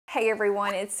Hey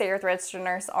everyone, it's Sarah with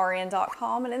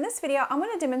RegisteredNurseRN.com, and in this video I'm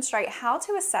going to demonstrate how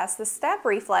to assess the step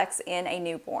reflex in a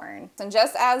newborn. And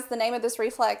just as the name of this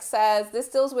reflex says, this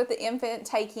deals with the infant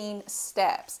taking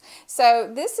steps. So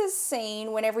this is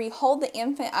seen whenever you hold the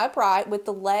infant upright with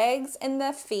the legs and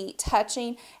the feet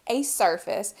touching a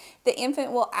surface. The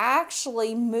infant will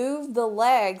actually move the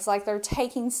legs like they're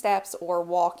taking steps or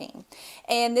walking.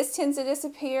 And this tends to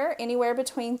disappear anywhere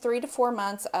between 3 to 4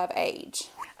 months of age.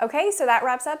 Okay, so that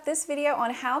wraps up this video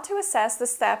on how to assess the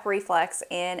step reflex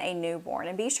in a newborn.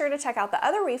 And be sure to check out the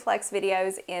other reflex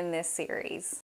videos in this series.